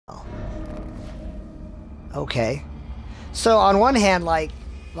Okay. So on one hand, like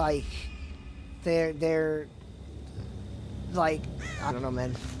they're like, I don't know,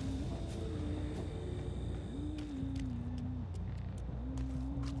 man.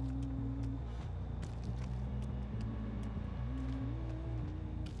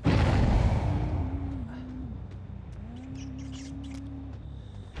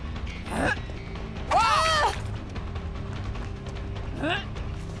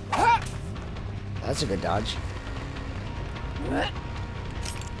 That's a good dodge.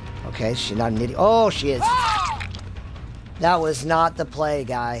 Okay, she's not an idiot. Oh, she is. That was not the play,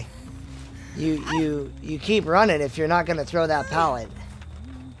 guy. You keep running if you're not gonna throw that pallet.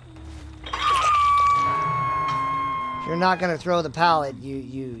 If you're not gonna throw the pallet,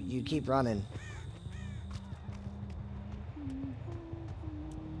 you keep running.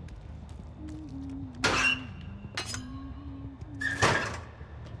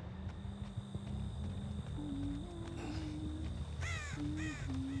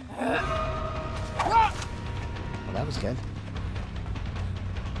 Well, that was good.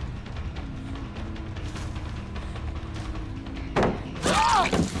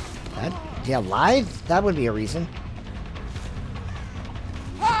 That, yeah, live? That would be a reason.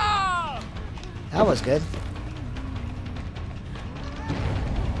 That was good.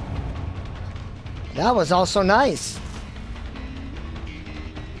 That was also nice.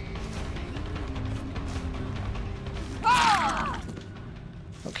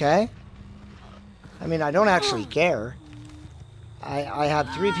 Okay. I mean, I don't actually care. I have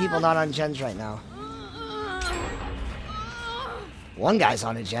 3 people not on gens right now. One guy's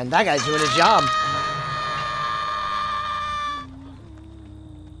on a gen. That guy's doing his job.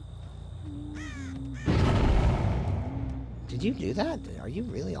 Did you do that? Are you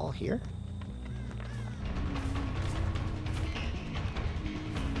really all here?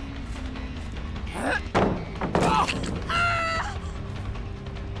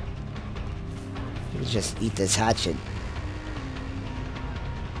 You just eat this hatchet.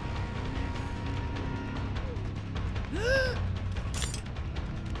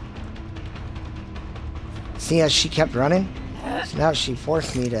 See how she kept running? So now she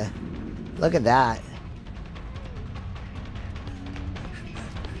forced me to... Look at that.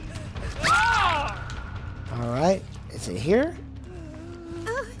 Alright. Is it here?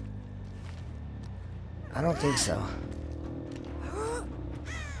 I don't think so.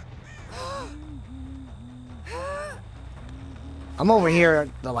 I'm over here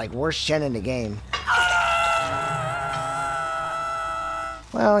at the, like, worst gen in the game.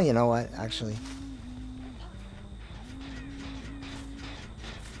 Well, you know what, actually.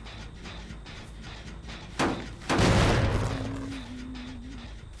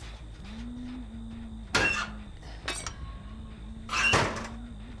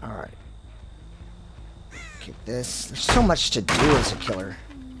 Alright. Kick this. There's so much to do as a killer.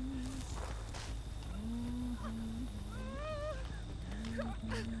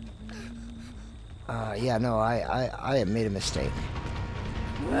 Yeah, no, I have made a mistake.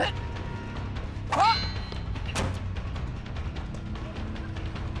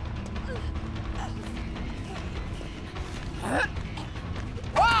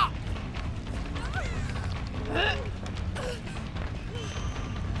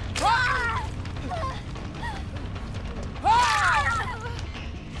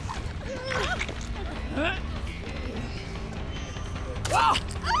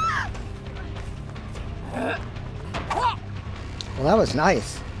 Well, that was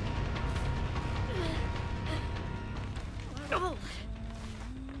nice.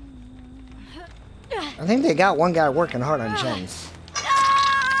 I think they got one guy working hard on gens.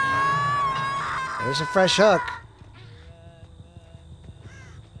 There's a fresh hook.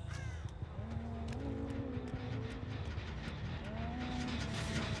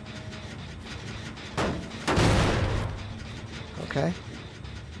 Okay.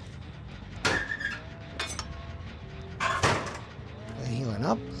 Healing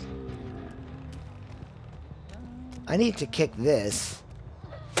up. I need to kick this.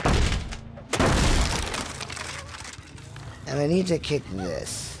 And I need to kick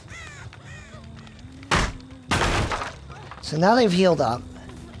this. So now they've healed up.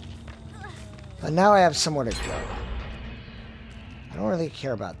 But now I have somewhere to go. I don't really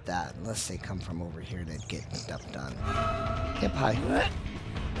care about that unless they come from over here to get stuff done. Hip high.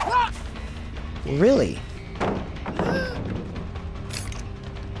 Really?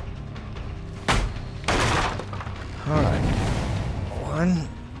 Alright. 1,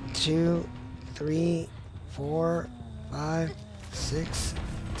 2, 3, 4, 5, 6,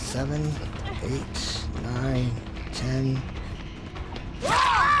 7, 8, 9, 10.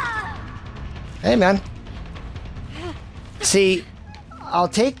 Hey, man. See, I'll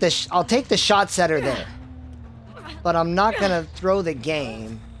take the shots that are there, but I'm not gonna throw the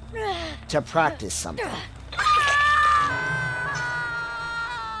game to practice something.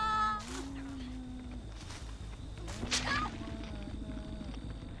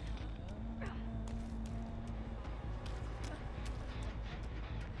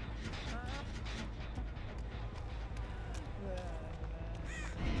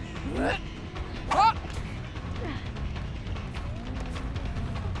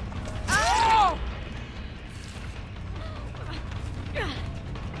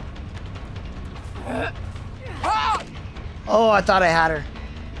 Oh, I thought I had her.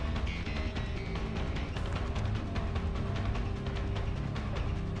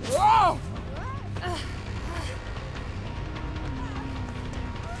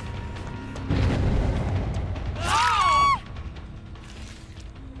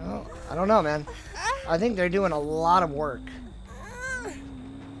 Oh, I don't know, man. I think they're doing a lot of work.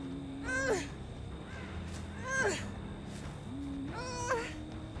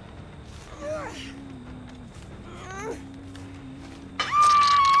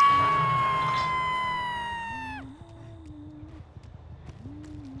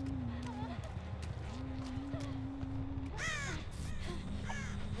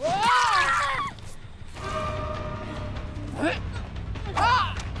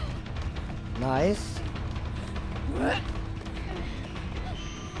 Nice.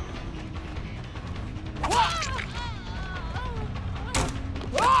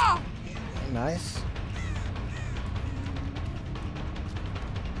 Nice.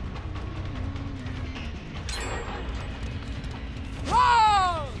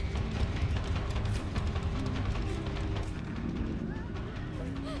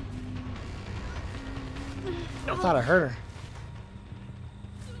 I thought I heard her.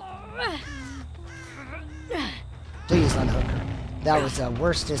 Please unhook her. That was the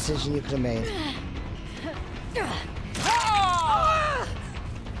worst decision you could have made.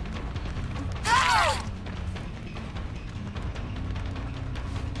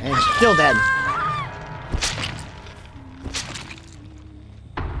 And she's still dead.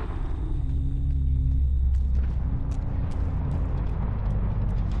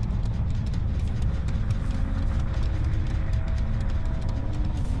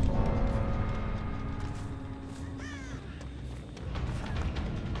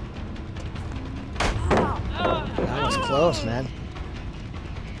 That was close, man.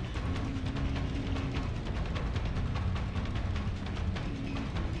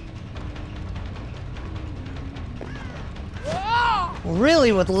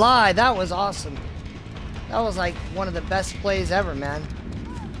 Really, with Lie, that was awesome. That was like one of the best plays ever, man.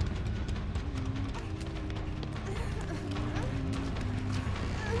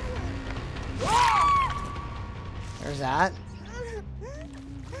 There's that.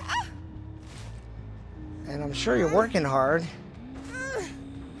 And I'm sure you're working hard.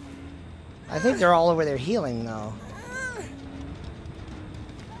 I think they're all over there healing, though.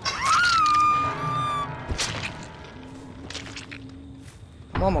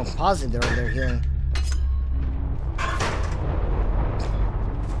 I'm almost positive they're over there healing.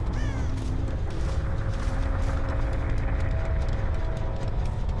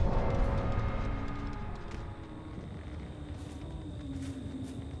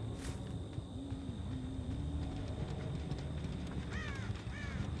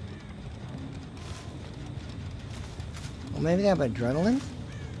 Well, maybe they have adrenaline?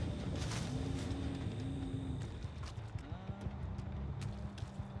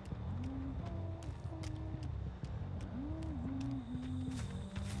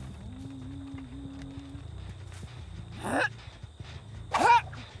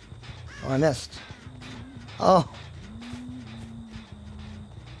 Oh, I missed. Oh.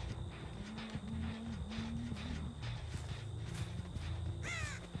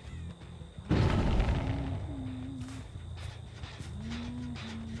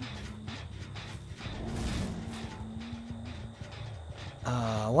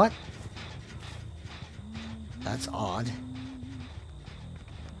 What? That's odd.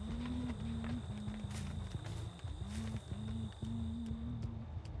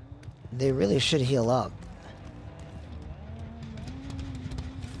 They really should heal up.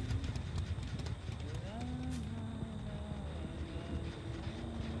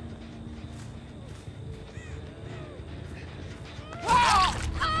 Well,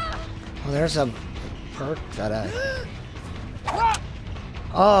 there's a perk that I...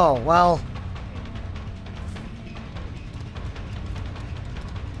 Oh, well...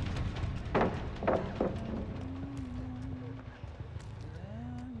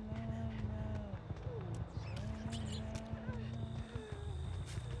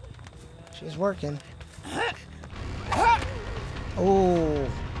 She's working. Oh.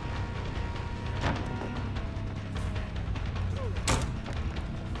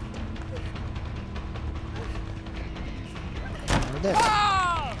 There.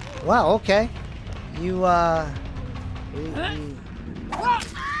 Wow, okay. You,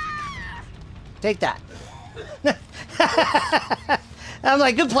 take that. I'm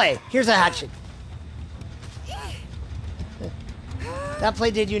like, good play. Here's a hatchet. That play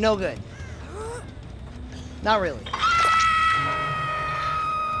did you no good. Not really.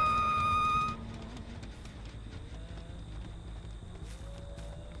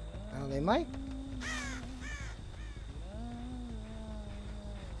 Well, they might.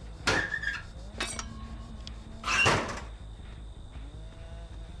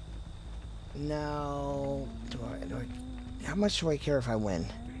 Now, how much do I care if I win?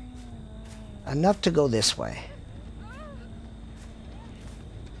 Enough to go this way.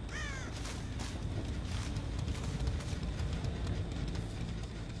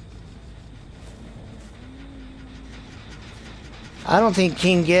 I don't think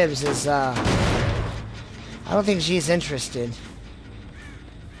King Gibbs is, I don't think she's interested.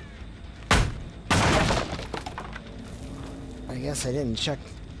 I guess I didn't check.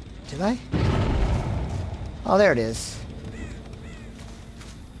 Did I? Oh, there it is.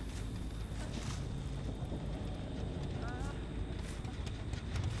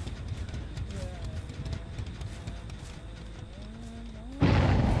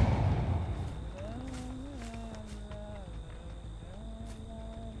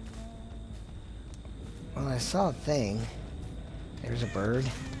 Well, I saw a thing. There's a bird.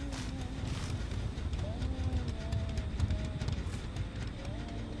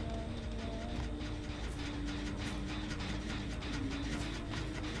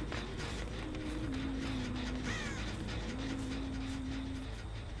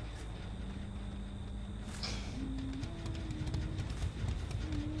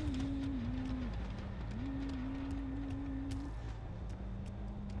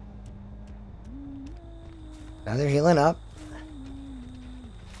 Now they're healing up.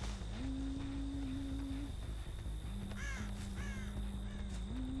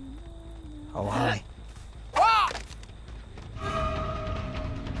 Oh, hi.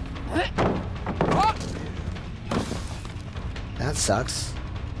 That sucks.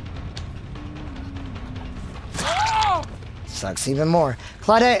 Sucks even more.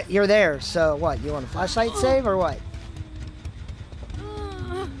 Claudette, you're there. So what? You want a flashlight save or what?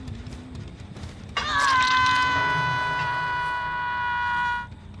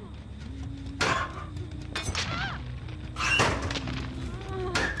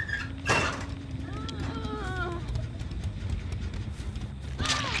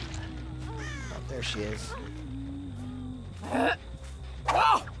 There she is. That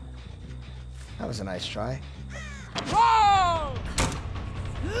was a nice try.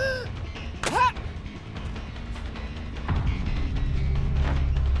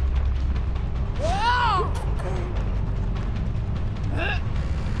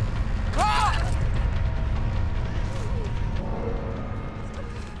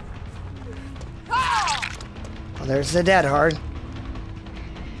 Well, there's the dead hard.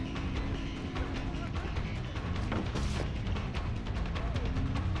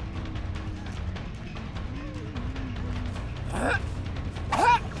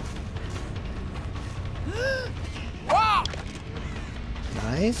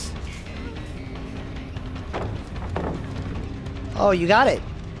 Nice. Oh, you got it.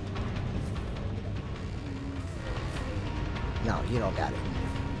 No, you don't got it.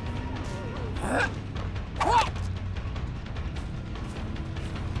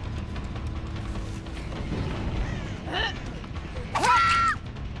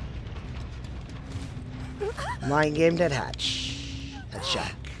 Mind game dead hatch. That's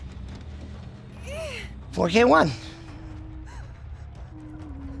Jack. 4K1.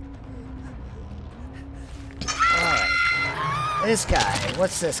 Alright. This guy.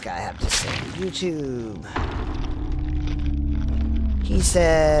 What's this guy have to say? YouTube. He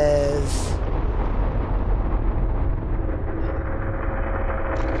says...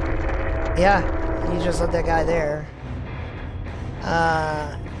 Yeah, you just let that guy there.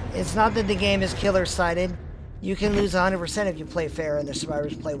 It's not that the game is killer-sided. You can lose 100% if you play fair and the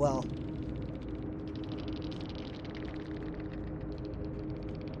survivors play well.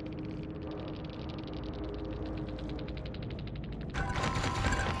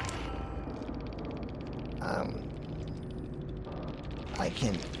 I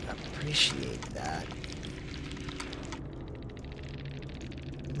can appreciate that.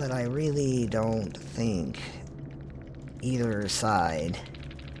 But I really don't think either side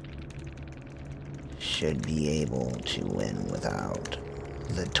should be able to win without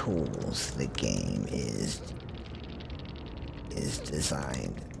the tools the game is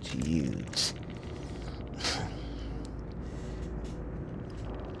designed to use.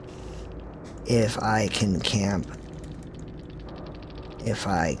 If I camp,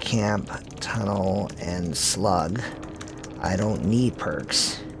 tunnel, and slug, I don't need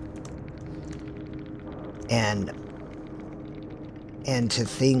perks. And to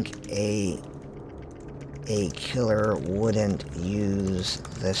think a killer wouldn't use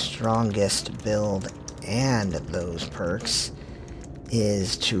the strongest build and those perks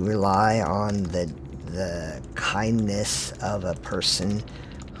is to rely on the kindness of a person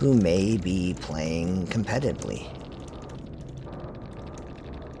who may be playing competitively.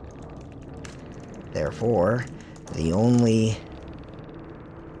 Therefore, the only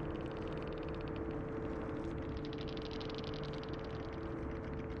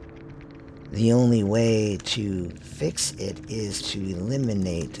way to fix it is to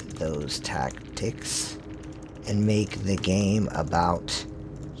eliminate those tactics and make the game about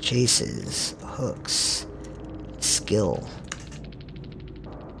chases, hooks, skill.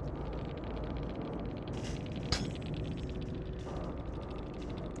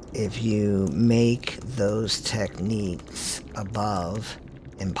 If you make those techniques above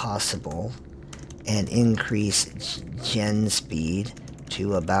impossible and increase gen speed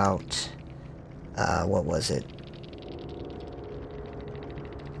to about, what was it?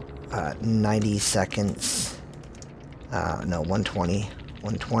 90 seconds. No, 120.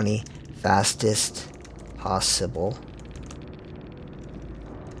 120 fastest possible.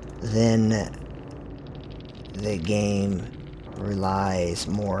 Then the game relies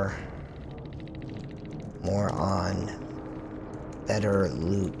more on better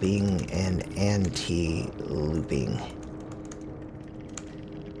looping and anti-looping.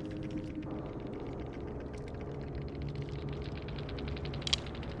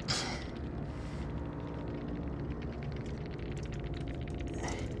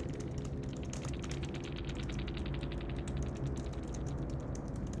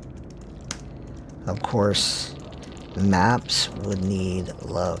 Of course, maps would need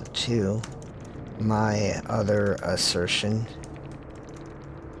love too. My other assertion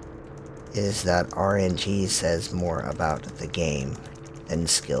is that RNG says more about the game than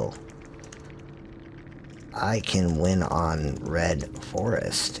skill. I can win on Red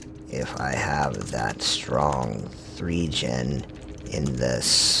Forest if I have that strong 3-gen in the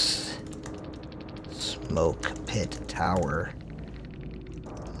smoke pit tower,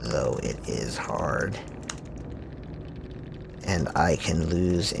 though it is hard. And I can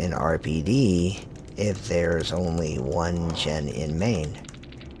lose in RPD if there's only 1 gen in main.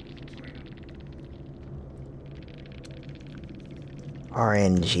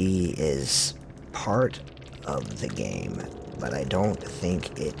 RNG is part of the game, but I don't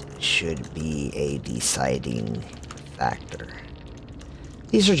think it should be a deciding factor.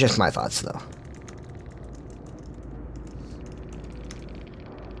 These are just my thoughts, though.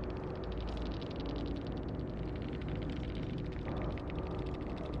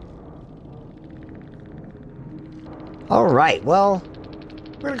 Alright, well,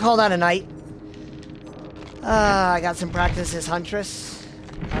 we're gonna call that a night. I got some practice as Huntress.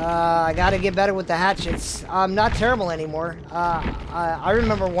 I gotta get better with the hatchets. I'm not terrible anymore. I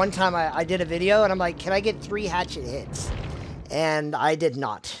remember one time I did a video and I'm like, can I get 3 hatchet hits? And I did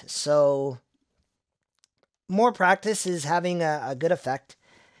not. So, more practice is having a good effect.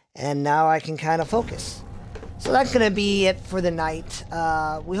 And now I can kind of focus. So that's gonna be it for the night.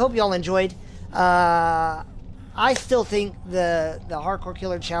 We hope you all enjoyed. I still think the Hardcore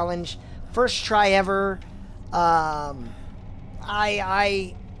Killer Challenge, first try ever. I'm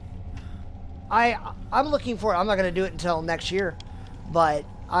looking for it. I'm not gonna do it until next year, but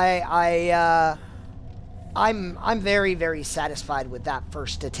I'm very, very satisfied with that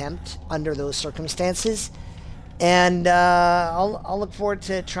first attempt under those circumstances, and I'll look forward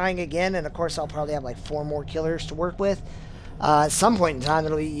to trying again. And of course, I'll probably have like 4 more killers to work with. At some point in time,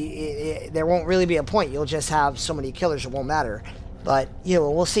 there won't really be a point. You'll just have so many killers, it won't matter. But, you know,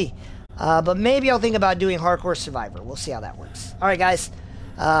 we'll see. But maybe I'll think about doing Hardcore Survivor. We'll see how that works. Alright, guys.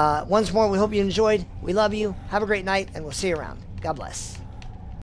 Once more, we hope you enjoyed. We love you. Have a great night, and we'll see you around. God bless.